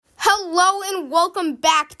Hello and welcome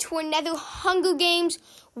back to another Hunger Games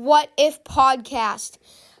What If podcast.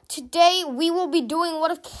 Today we will be doing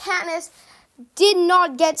what if Katniss did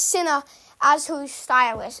not get Cinna as her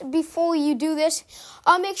stylist. Before you do this,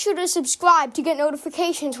 make sure to subscribe to get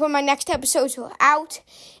notifications when my next episodes are out,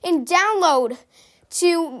 and download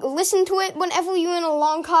to listen to it whenever you're in a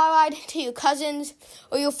long car ride to your cousins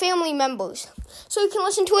or your family members, so you can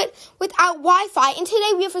listen to it without Wi-Fi. And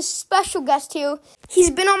today we have a special guest here. He's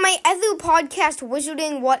been on my other podcast,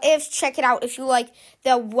 Wizarding What Ifs. Check it out if you like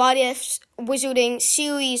the What Ifs Wizarding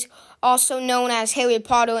series, also known as Harry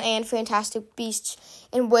Potter and Fantastic Beasts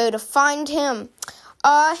and Where to Find Him.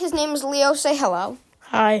 His name is Leo. Say hello.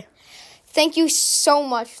 Hi. Thank you so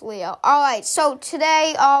much, Leo. All right, so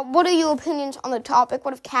today, what are your opinions on the topic?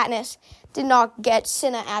 What if Katniss did not get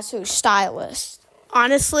Cinna as her stylist?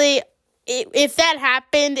 Honestly, if that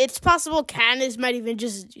happened, it's possible Katniss might even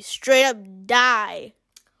just straight up die.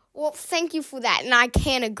 Well, thank you for that, and I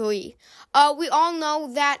can agree. We all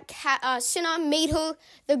know that Cinna made her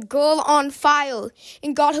the girl on fire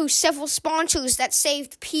and got her several sponsors that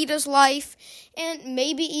saved Peter's life and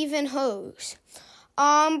maybe even hers.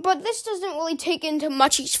 But this doesn't really take into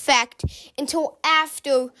much effect until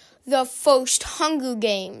after the first Hunger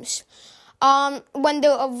Games, when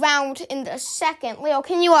they're around in the second. Leo,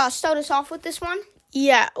 can you start us off with this one?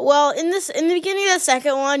 Yeah, well, in the beginning of the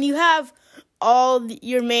second one, you have all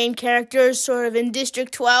your main characters sort of in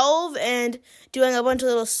District 12 and doing a bunch of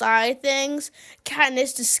little side things.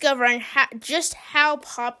 Katniss discovering just how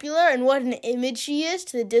popular and what an image she is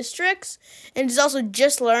to the districts, and is also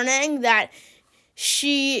just learning that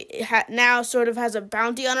she now sort of has a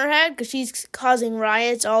bounty on her head because she's causing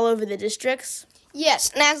riots all over the districts.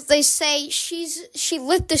 Yes, and as they say, she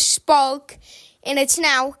lit the spark, and it's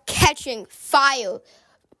now catching fire.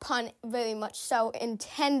 Pun very much so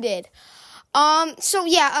intended.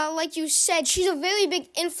 Like you said, she's a very big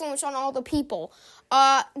influence on all the people,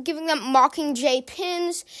 giving them Mockingjay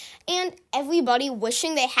pins, and everybody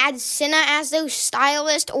wishing they had Cinna as their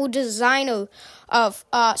stylist or designer of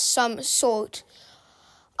some sort.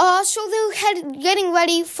 So they're getting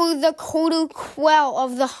ready for the quarter quell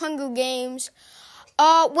of the Hunger Games,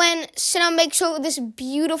 when Cinna makes her this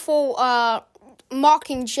beautiful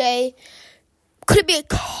Mockingjay. Could it be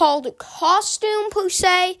called a costume, per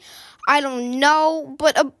se? I don't know,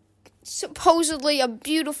 but supposedly a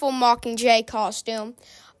beautiful Mockingjay costume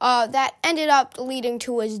that ended up leading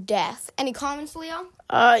to his death. Any comments, Leo?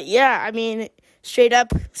 Yeah, I mean, straight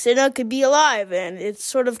up, Cinna could be alive, and it's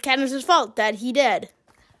sort of Katniss' fault that he did.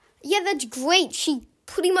 Yeah, that's great. She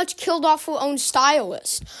pretty much killed off her own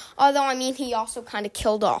stylist. Although, I mean, he also kind of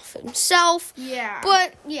killed off himself. Yeah.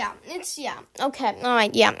 But, okay, all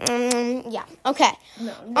right, okay.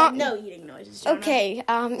 No eating noises, Jonah. Okay,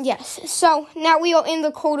 yes. So, now we are in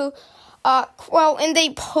the quarter, and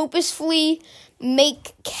they purposefully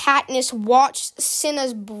make Katniss watch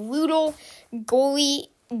Cinna's brutal, gory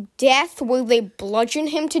death, where they bludgeon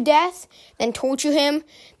him to death, then torture him,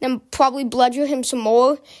 then probably bludgeon him some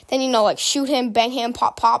more, then, shoot him, bang him,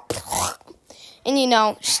 pop, pop,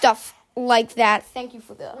 and, stuff like that. Thank you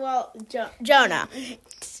for that. Well, Jonah,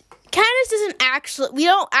 Katniss doesn't we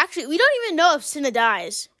don't even know if Cinna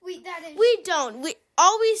dies. We don't.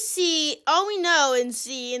 All we know and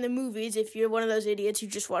see in the movies, if you're one of those idiots who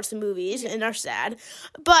just watch the movies and are sad,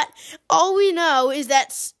 but all we know is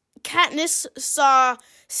that Katniss saw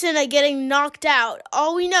Cinna getting knocked out.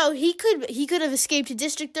 All we know, he could have escaped to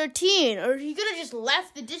District 13, or he could have just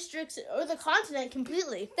left the districts or the continent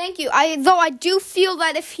completely. Thank you. Though I do feel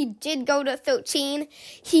that if he did go to 13,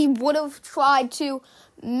 he would have tried to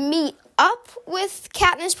meet up with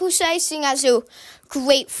Katniss, per se, seeing as they're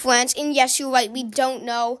great friends. And yes, you're right, we don't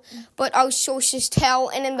know, but our sources tell.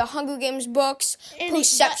 And in the Hunger Games books,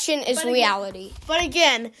 perception is reality. But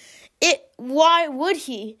again, why would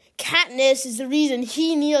he? Katniss is the reason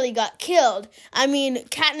he nearly got killed. I mean,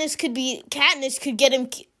 Katniss could get him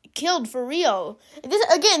killed for real.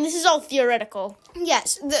 This is all theoretical.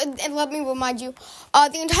 Yes, and let me remind you,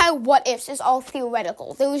 the entire what ifs is all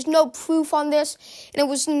theoretical. There was no proof on this, and it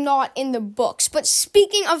was not in the books. But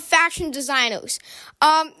speaking of fashion designers,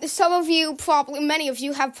 many of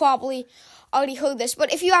you have probably already heard this,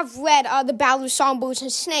 but if you have read The Battle of Songbirds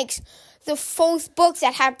and Snakes, the fourth book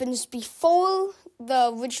that happens before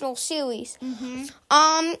the original series,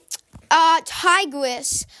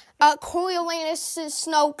 Tigress, Coriolanus'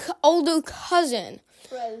 Snow older cousin,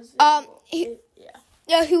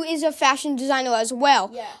 who is a fashion designer as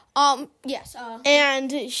well. Yeah. Yes.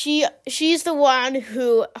 And she's the one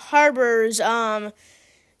who harbors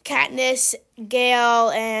Katniss,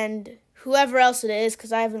 Gale, and whoever else it is,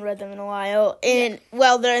 because I haven't read them in a while.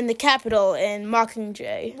 They're in the Capitol in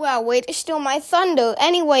Mockingjay. Well, wait to steal my thunder.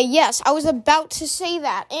 Anyway, yes, I was about to say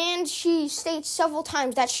that. And she states several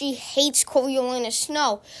times that she hates Coriolanus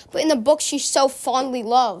Snow, but in the book she so fondly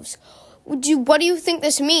loves. What do you think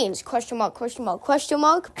this means? Question mark, question mark, question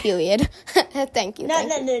mark, period. Thank you. No.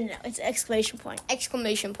 It's an exclamation point.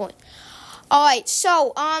 Exclamation point. All right,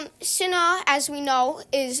 so Cinna, as we know,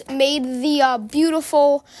 is made the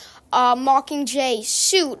beautiful Mockingjay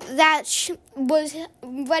suit that was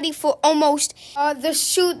ready for almost the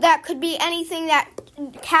suit that could be anything that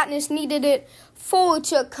Katniss needed it for,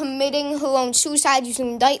 to committing her own suicide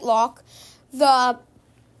using Nightlock, the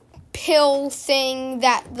pill thing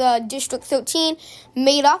that the District 13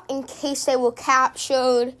 made up in case they were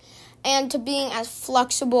captured, and to being as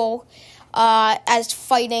flexible as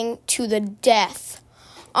fighting to the death.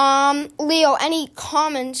 Leo, any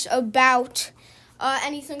comments about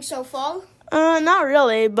anything so far? Not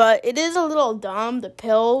really, but it is a little dumb, the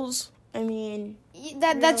pills. I mean,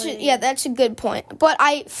 that's a good point. But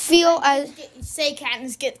I feel say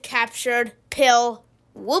Katniss get captured, pill,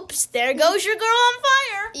 whoops, there goes your girl on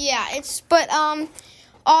fire. Yeah,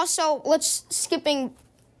 also going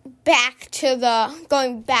back to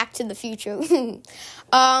the future.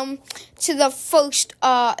 To the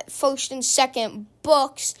first and second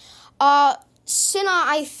books, Cinna,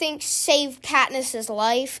 I think, saved Katniss's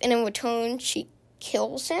life, and in return, she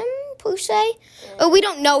kills him, per se. We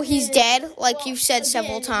don't know he's dead, like you've said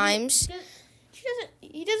several times.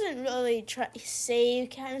 He doesn't really try to save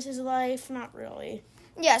Katniss's life, not really.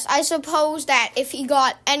 Yes, I suppose that if he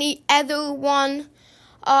got any other one,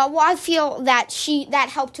 I feel that that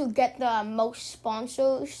helped to get the most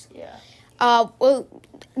sponsors. Yeah.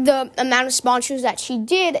 The amount of sponsors that she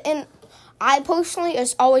did, and I personally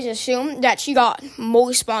always assumed that she got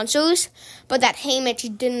more sponsors, but that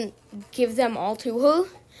Haymitch didn't give them all to her,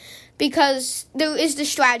 because there is the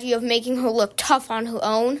strategy of making her look tough on her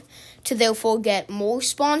own to therefore get more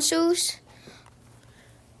sponsors.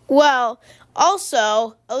 Well,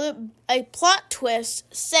 also, a plot twist,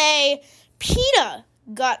 say Peeta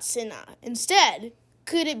got Cinna instead.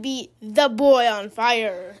 Could it be the boy on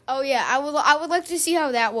fire? Oh yeah, I would like to see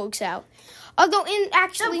how that works out. Although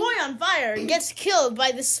the boy on fire gets killed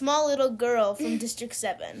by this small little girl from District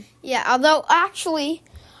 7. Yeah, although actually,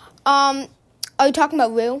 are you talking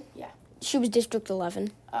about Rue? Yeah. She was District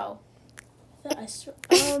 11. Oh.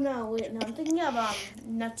 No, wait, no, I'm thinking of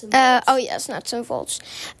Nuts and Bolts. Oh yes, Nuts and Bolts.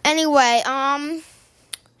 Anyway, now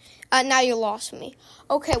you lost me.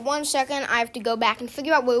 Okay, 1 second. I have to go back and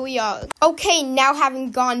figure out where we are. Okay, now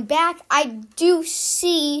having gone back, I do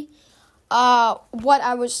see what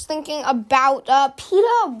I was thinking about.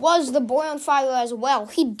 Peeta was the boy on fire as well.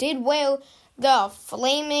 He did wear the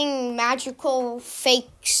flaming, magical, fake,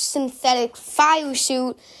 synthetic fire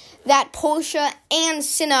suit that Portia and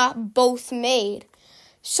Cinna both made.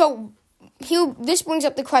 So this brings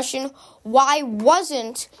up the question, why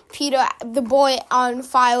wasn't Peeta the boy on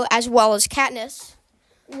fire as well as Katniss?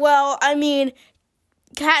 Well, I mean,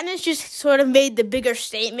 Katniss just sort of made the bigger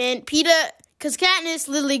statement. Because Katniss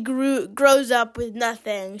literally grows up with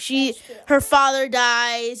nothing. Her father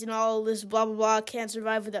dies and all this blah, blah, blah, can't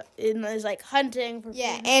survive without, and is like hunting for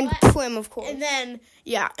food. And Prim, of course. And then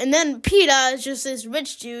Peeta is just this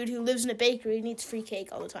rich dude who lives in a bakery and eats free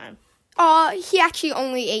cake all the time. He actually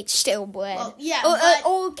only ate stale bread. Well, yeah.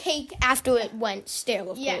 Or cake after it went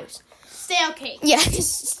stale, of course. Stale cake. Yeah,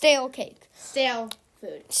 stale cake. Stale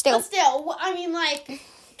food. Stale. But still, I mean, like,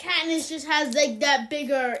 Katniss just has, like, that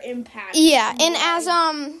bigger impact. Yeah, and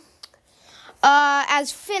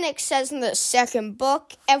as Finnick says in the second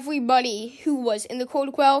book, everybody who was in the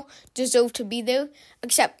Cold Quell deserved to be there,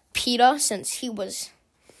 except Peeta, since he was,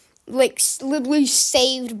 like, literally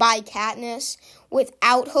saved by Katniss.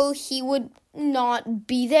 Without her, he would not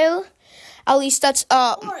be there. At least that's,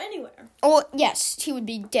 or anywhere. Or, yes, he would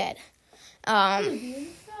be dead.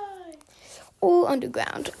 Or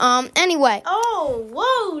underground. Anyway. Oh,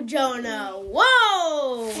 whoa, Jonah.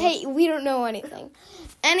 Whoa. Hey, we don't know anything.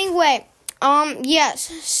 Anyway, yes.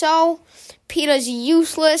 So, Peeta's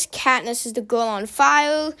useless. Katniss is the girl on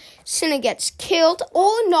fire. Cinna gets killed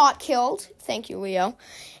or not killed. Thank you, Leo.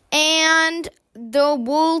 And the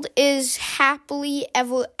world is happily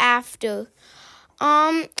ever after.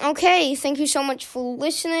 Okay, thank you so much for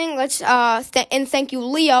listening. And thank you,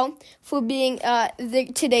 Leo, for being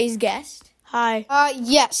today's guest. Hi.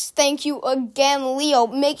 Yes, thank you again, Leo.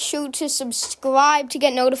 Make sure to subscribe to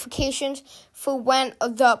get notifications for when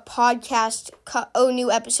the podcast or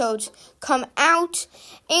new episodes come out,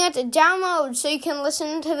 and download so you can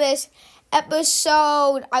listen to this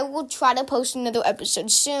episode. I will try to post another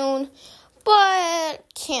episode soon, but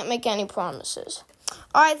can't make any promises.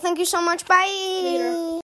 All right, thank you so much. Bye. Later.